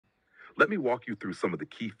Let me walk you through some of the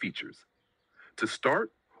key features. To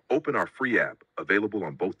start, open our free app available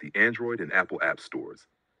on both the Android and Apple app stores.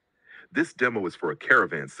 This demo is for a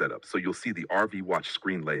caravan setup, so you'll see the RV Watch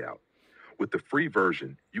screen layout. With the free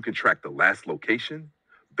version, you can track the last location,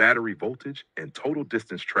 battery voltage, and total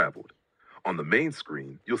distance traveled. On the main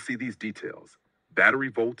screen, you'll see these details: battery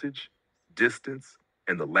voltage, distance,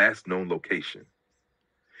 and the last known location.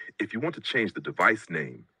 If you want to change the device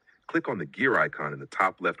name, click on the gear icon in the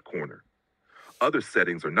top left corner. Other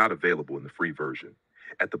settings are not available in the free version.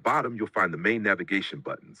 At the bottom, you'll find the main navigation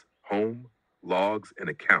buttons: Home, Logs, and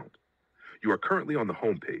Account. You are currently on the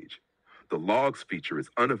home page. The Logs feature is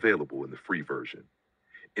unavailable in the free version.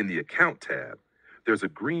 In the Account tab, there's a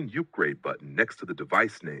green Upgrade button next to the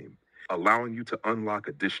device name, allowing you to unlock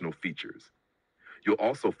additional features. You'll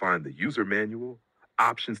also find the user manual,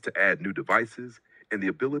 options to add new devices, and the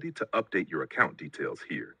ability to update your account details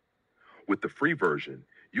here. With the free version,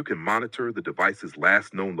 you can monitor the device's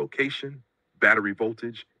last known location, battery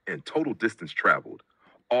voltage, and total distance traveled,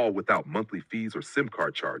 all without monthly fees or SIM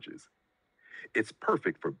card charges. It's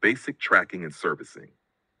perfect for basic tracking and servicing.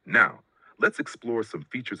 Now, let's explore some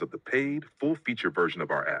features of the paid, full-feature version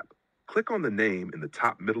of our app. Click on the name in the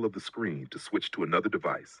top middle of the screen to switch to another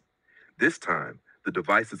device. This time, the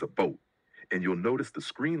device is a boat, and you'll notice the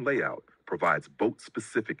screen layout provides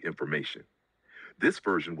boat-specific information. This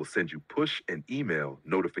version will send you push and email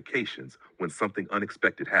notifications when something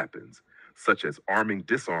unexpected happens, such as arming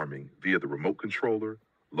disarming via the remote controller,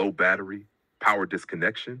 low battery, power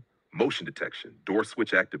disconnection, motion detection, door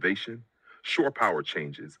switch activation, shore power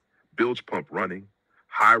changes, bilge pump running,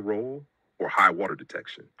 high roll, or high water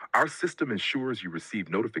detection. Our system ensures you receive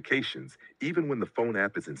notifications even when the phone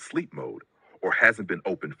app is in sleep mode or hasn't been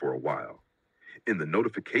opened for a while. In the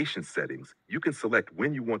notification settings, you can select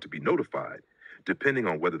when you want to be notified, depending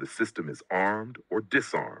on whether the system is armed or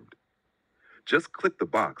disarmed. Just click the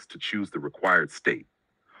box to choose the required state.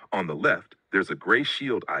 On the left, there's a gray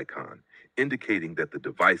shield icon indicating that the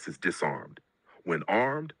device is disarmed. When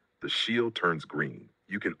armed, the shield turns green.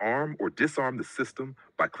 You can arm or disarm the system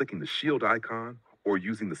by clicking the shield icon or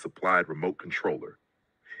using the supplied remote controller.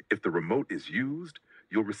 If the remote is used,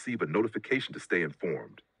 you'll receive a notification to stay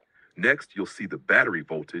informed. Next, you'll see the battery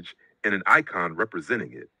voltage and an icon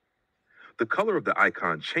representing it. The color of the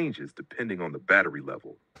icon changes depending on the battery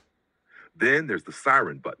level. Then there's the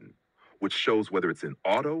siren button, which shows whether it's in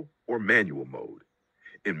auto or manual mode.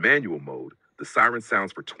 In manual mode, the siren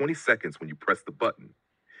sounds for 20 seconds when you press the button.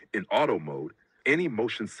 In auto mode, any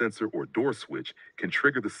motion sensor or door switch can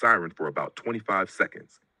trigger the siren for about 25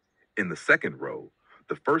 seconds. In the second row,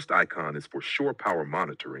 the first icon is for shore power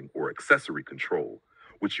monitoring or accessory control,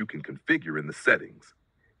 which you can configure in the settings.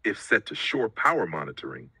 If set to shore power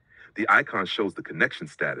monitoring, the icon shows the connection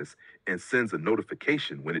status and sends a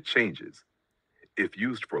notification when it changes. If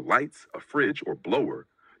used for lights, a fridge, or blower,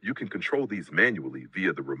 you can control these manually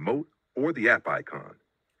via the remote or the app icon.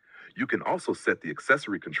 You can also set the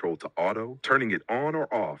accessory control to auto, turning it on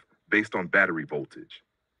or off based on battery voltage.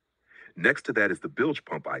 Next to that is the bilge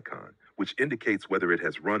pump icon, which indicates whether it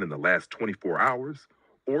has run in the last 24 hours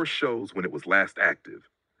or shows when it was last active.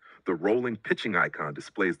 The rolling pitching icon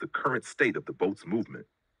displays the current state of the boat's movement.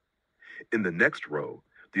 In the next row,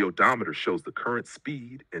 the odometer shows the current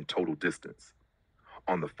speed and total distance.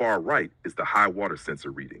 On the far right is the high water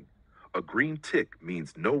sensor reading. A green tick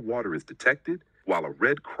means no water is detected, while a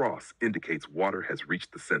red cross indicates water has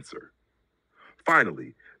reached the sensor.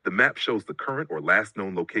 Finally, the map shows the current or last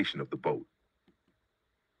known location of the boat.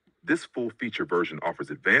 This full-feature version offers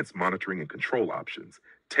advanced monitoring and control options,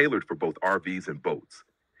 tailored for both RVs and boats.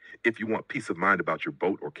 If you want peace of mind about your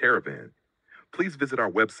boat or caravan, please visit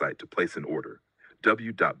our website to place an order,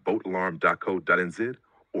 w.boatalarm.co.nz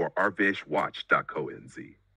or rvhwatch.co.nz.